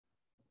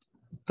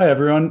Hi,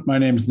 everyone. My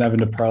name is Nevin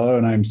DiParlo,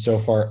 and I'm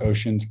Sofar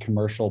Ocean's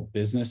commercial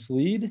business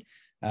lead.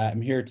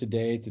 I'm here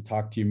today to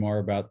talk to you more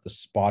about the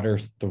Spotter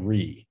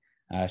 3.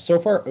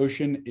 Sofar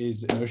Ocean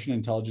is an ocean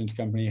intelligence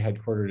company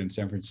headquartered in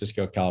San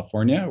Francisco,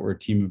 California. We're a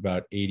team of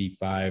about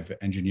 85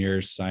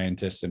 engineers,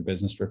 scientists, and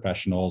business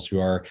professionals who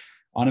are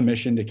on a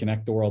mission to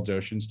connect the world's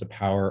oceans to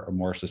power a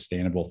more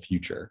sustainable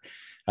future.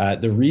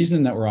 The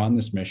reason that we're on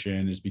this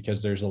mission is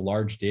because there's a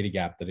large data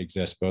gap that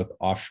exists both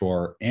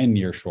offshore and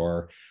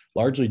nearshore,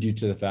 largely due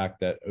to the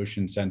fact that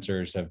ocean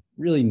sensors have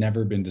really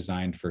never been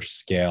designed for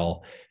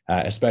scale,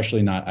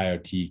 especially not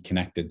IoT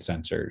connected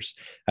sensors.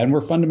 And we're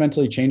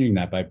fundamentally changing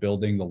that by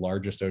building the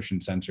largest ocean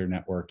sensor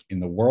network in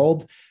the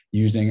world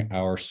using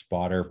our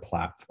Spotter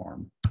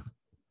platform.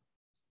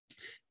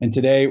 And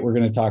today we're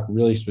going to talk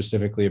really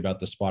specifically about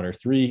the Spotter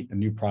 3, a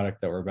new product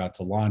that we're about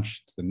to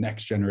launch. It's the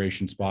next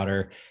generation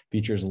spotter,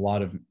 features a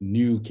lot of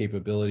new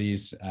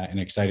capabilities and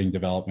exciting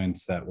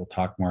developments that we'll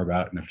talk more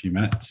about in a few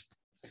minutes.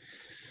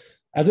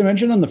 As I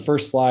mentioned on the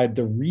first slide,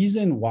 the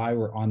reason why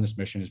we're on this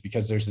mission is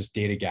because there's this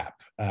data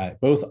gap,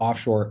 both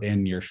offshore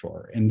and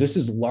nearshore. And this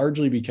is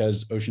largely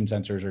because ocean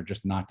sensors are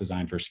just not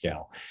designed for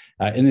scale.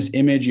 In this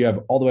image, you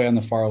have all the way on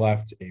the far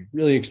left, a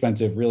really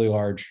expensive, really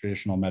large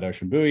traditional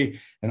mid-ocean buoy,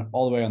 and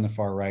all the way on the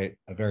far right,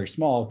 a very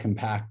small,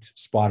 compact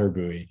spotter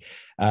buoy.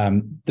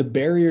 The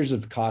barriers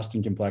of cost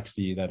and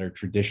complexity that are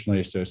traditionally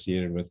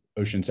associated with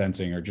ocean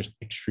sensing are just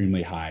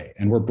extremely high.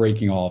 And we're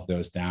breaking all of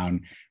those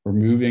down. We're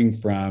moving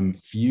from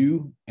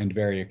few and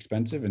very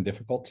expensive and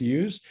difficult to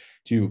use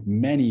to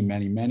many,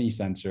 many, many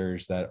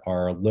sensors that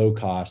are low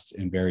cost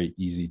and very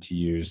easy to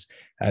use.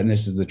 And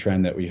this is the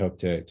trend that we hope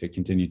to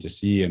continue to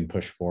see and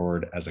push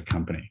forward as a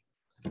company.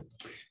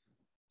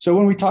 So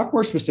when we talk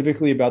more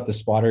specifically about the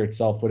spotter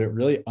itself, what it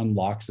really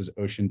unlocks is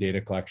ocean data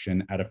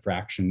collection at a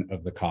fraction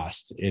of the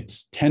cost.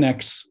 It's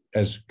 10x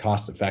as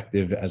cost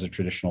effective as a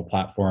traditional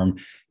platform,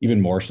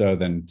 even more so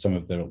than some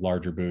of the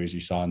larger buoys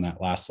you saw in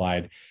that last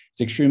slide. It's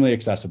extremely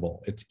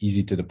accessible. It's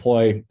easy to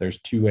deploy. There's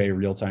two-way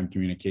real-time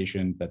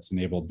communication that's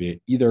enabled via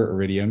either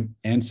Iridium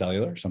and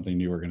cellular, something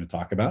new we're going to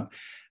talk about.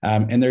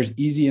 And there's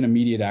easy and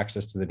immediate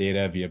access to the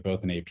data via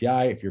both an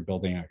API if you're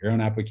building out your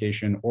own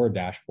application, or a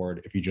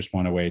dashboard if you just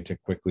want a way to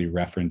quickly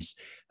reference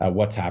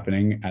what's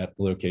happening at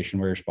the location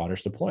where your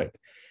spotter's deployed.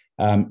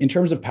 In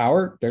terms of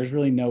power, there's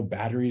really no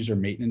batteries or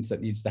maintenance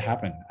that needs to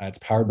happen. It's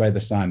powered by the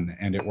sun,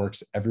 and it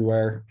works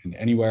everywhere and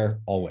anywhere,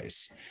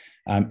 always.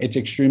 It's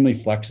extremely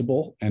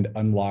flexible and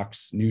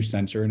unlocks new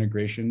sensor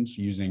integrations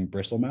using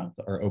Bristlemouth,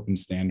 our open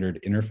standard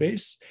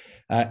interface.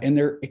 And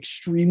they're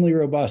extremely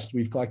robust.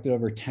 We've collected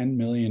over 10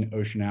 million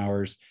ocean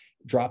hours,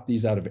 dropped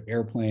these out of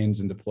airplanes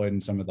and deployed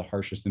in some of the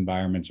harshest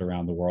environments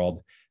around the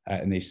world.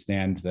 And they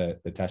stand the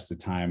test of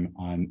time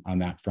on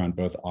that front,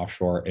 both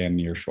offshore and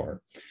nearshore.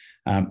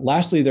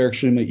 Lastly, they're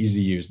extremely easy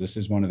to use. This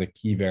is one of the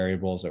key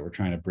variables that we're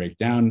trying to break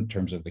down in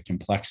terms of the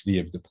complexity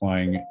of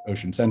deploying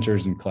ocean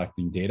sensors and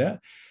collecting data.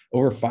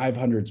 Over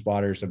 500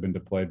 spotters have been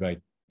deployed by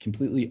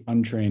completely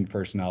untrained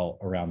personnel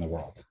around the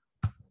world.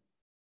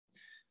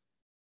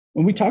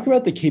 When we talk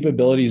about the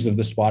capabilities of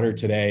the spotter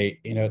today,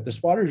 the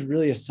spotter is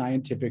really a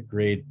scientific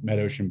grade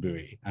mid-ocean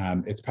buoy.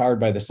 It's powered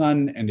by the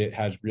sun, and it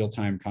has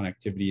real-time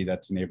connectivity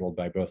that's enabled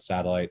by both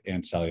satellite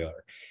and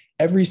cellular.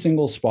 Every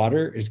single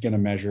spotter is going to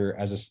measure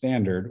as a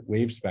standard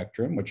wave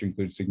spectrum, which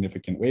includes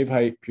significant wave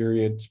height,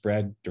 period,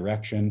 spread,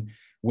 direction,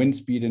 wind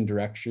speed and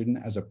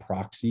direction as a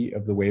proxy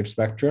of the wave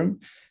spectrum,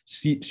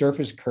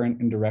 surface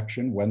current and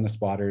direction when the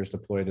spotter is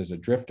deployed as a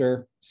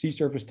drifter, sea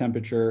surface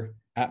temperature,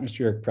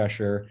 atmospheric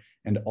pressure,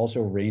 and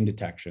also rain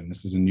detection.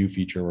 This is a new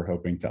feature we're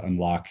hoping to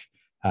unlock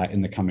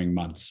in the coming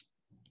months.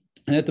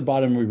 And at the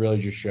bottom, we really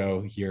just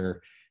show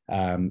here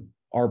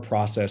our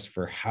process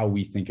for how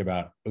we think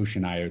about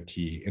ocean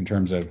IoT in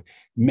terms of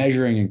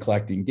measuring and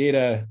collecting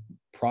data,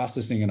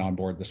 processing it on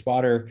board the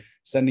spotter,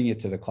 sending it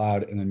to the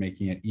cloud, and then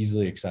making it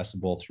easily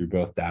accessible through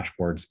both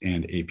dashboards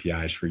and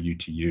APIs for you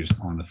to use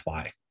on the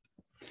fly.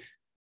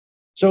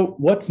 So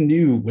what's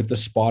new with the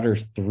Spotter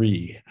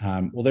 3?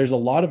 Well, there's a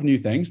lot of new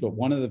things, but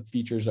one of the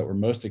features that we're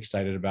most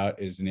excited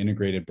about is an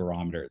integrated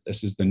barometer.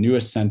 This is the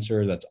newest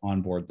sensor that's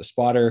on board the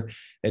spotter.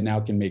 It now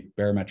can make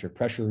barometric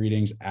pressure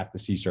readings at the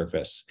sea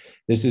surface.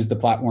 This is the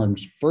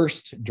platform's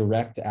first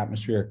direct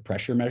atmospheric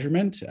pressure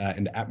measurement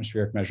and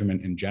atmospheric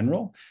measurement in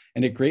general,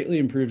 and it greatly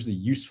improves the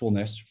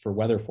usefulness for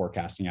weather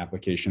forecasting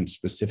applications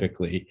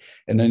specifically.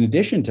 And in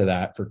addition to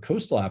that, for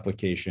coastal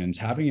applications,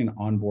 having an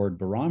onboard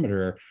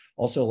barometer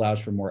also allows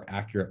for more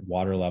accurate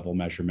water level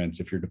measurements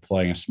if you're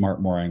deploying a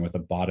smart mooring with a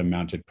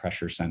bottom-mounted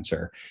pressure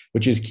sensor,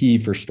 which is key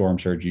for storm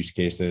surge use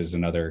cases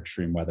and other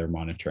extreme weather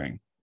monitoring.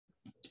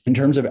 In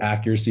terms of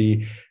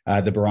accuracy,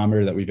 the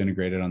barometer that we've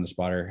integrated on the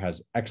spotter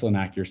has excellent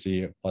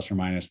accuracy of plus or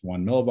minus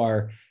 1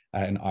 millibar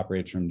and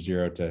operates from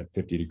 0 to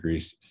 50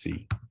 degrees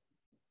C.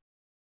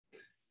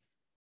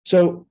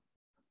 So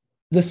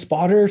The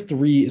Spotter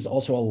 3 is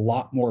also a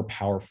lot more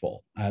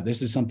powerful.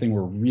 This is something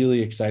we're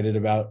really excited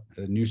about.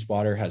 The new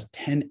Spotter has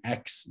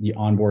 10x the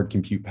onboard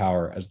compute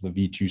power as the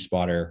V2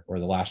 Spotter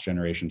or the last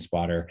generation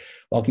Spotter,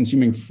 while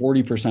consuming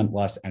 40%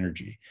 less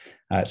energy.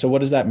 So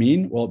what does that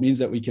mean? Well, it means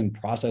that we can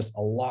process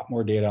a lot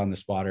more data on the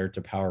Spotter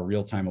to power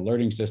real-time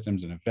alerting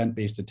systems and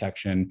event-based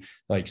detection,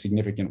 like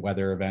significant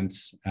weather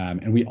events.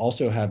 And we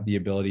also have the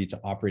ability to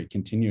operate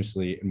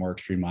continuously in more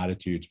extreme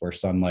latitudes where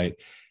sunlight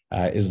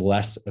is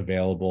less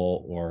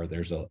available or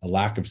there's a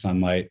lack of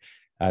sunlight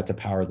to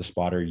power the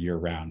Spotter year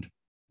round.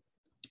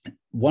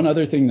 One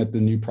other thing that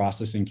the new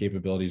processing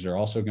capabilities are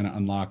also going to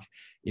unlock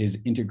is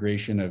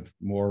integration of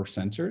more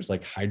sensors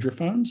like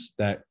hydrophones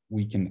that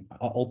we can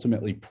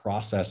ultimately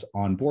process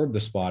on board the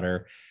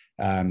Spotter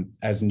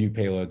as new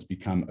payloads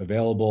become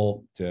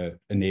available to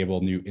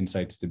enable new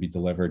insights to be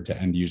delivered to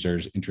end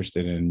users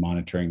interested in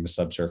monitoring the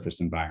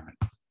subsurface environment.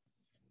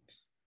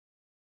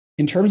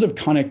 In terms of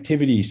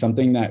connectivity,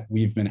 something that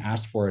we've been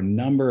asked for a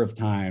number of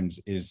times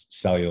is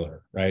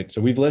cellular, right?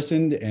 So we've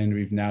listened and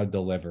we've now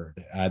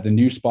delivered. The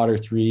new Spotter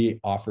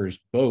 3 offers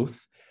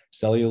both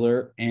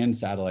cellular and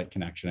satellite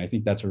connection. I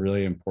think that's a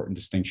really important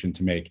distinction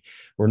to make.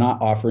 We're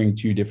not offering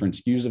two different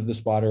SKUs of the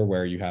Spotter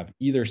where you have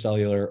either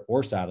cellular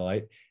or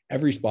satellite.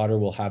 Every Spotter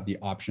will have the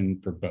option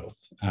for both.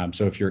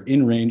 So if you're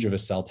in range of a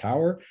cell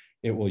tower,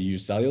 it will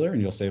use cellular and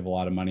you'll save a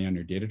lot of money on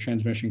your data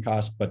transmission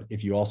costs. But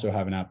if you also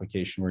have an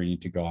application where you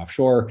need to go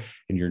offshore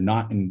and you're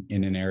not in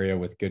an area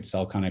with good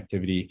cell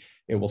connectivity,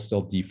 it will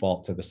still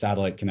default to the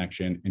satellite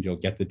connection and you'll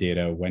get the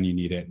data when you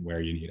need it and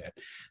where you need it.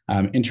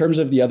 In terms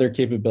of the other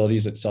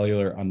capabilities that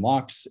cellular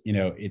unlocks,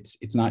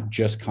 it's not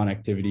just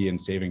connectivity and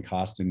saving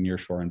cost in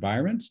nearshore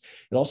environments.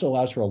 It also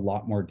allows for a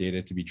lot more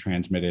data to be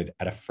transmitted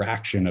at a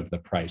fraction of the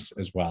price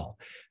as well.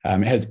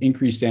 It has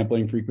increased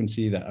sampling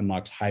frequency that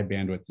unlocks high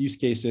bandwidth use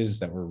cases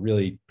that were really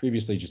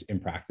previously just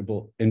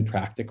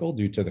impractical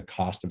due to the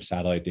cost of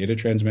satellite data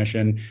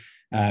transmission.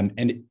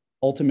 And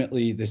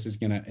ultimately, this is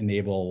going to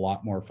enable a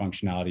lot more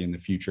functionality in the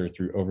future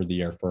through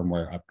over-the-air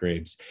firmware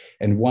upgrades.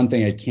 And one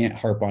thing I can't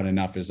harp on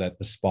enough is that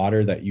the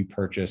Spotter that you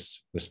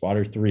purchase, the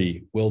Spotter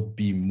 3, will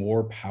be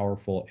more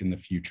powerful in the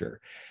future.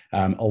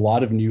 A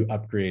lot of new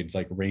upgrades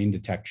like rain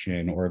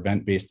detection or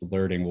event-based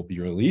alerting will be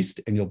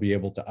released, and you'll be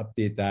able to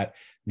update that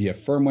via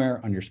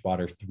firmware on your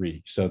Spotter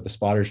 3. So the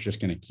Spotter is just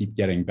going to keep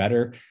getting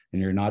better,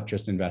 and you're not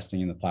just investing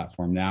in the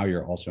platform now,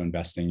 you're also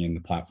investing in the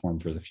platform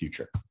for the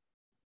future.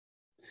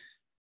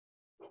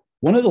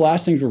 One of the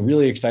last things we're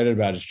really excited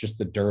about is just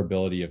the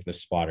durability of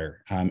this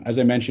Spotter. As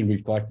I mentioned,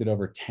 we've collected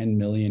over 10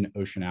 million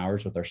ocean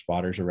hours with our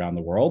Spotters around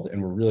the world,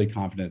 and we're really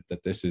confident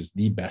that this is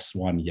the best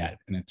one yet.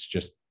 And it's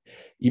just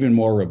even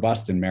more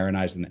robust and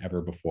marinized than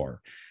ever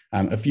before.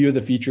 A few of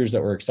the features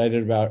that we're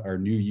excited about are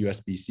new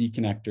USB-C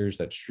connectors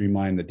that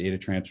streamline the data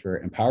transfer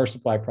and power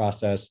supply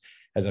process,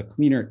 has a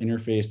cleaner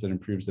interface that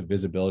improves the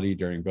visibility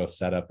during both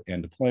setup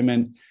and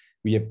deployment.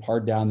 We have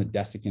pared down the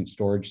desiccant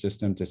storage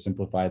system to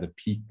simplify the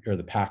peak or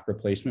the pack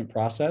replacement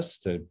process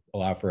to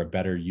allow for a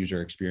better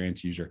user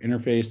experience, user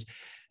interface.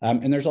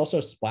 And there's also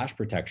splash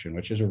protection,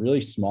 which is a really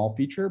small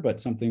feature,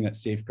 but something that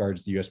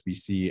safeguards the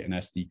USB-C and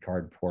SD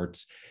card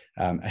ports.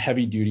 A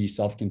heavy-duty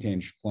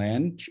self-contained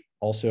flange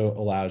also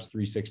allows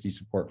 360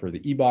 support for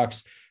the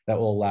e-box that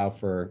will allow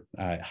for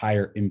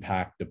higher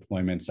impact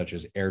deployments such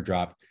as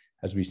airdrop,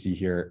 as we see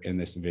here in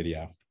this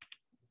video.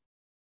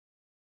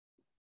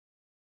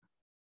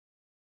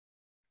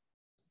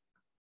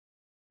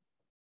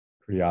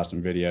 Pretty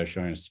awesome video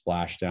showing a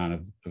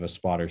splashdown of a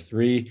Spotter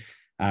 3.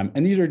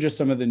 And these are just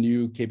some of the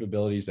new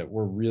capabilities that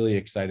we're really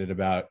excited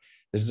about.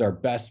 This is our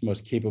best,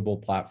 most capable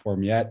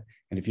platform yet.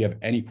 And if you have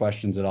any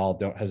questions at all,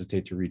 don't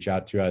hesitate to reach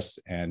out to us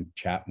and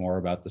chat more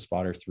about the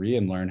Spotter 3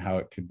 and learn how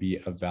it could be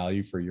of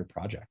value for your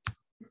project.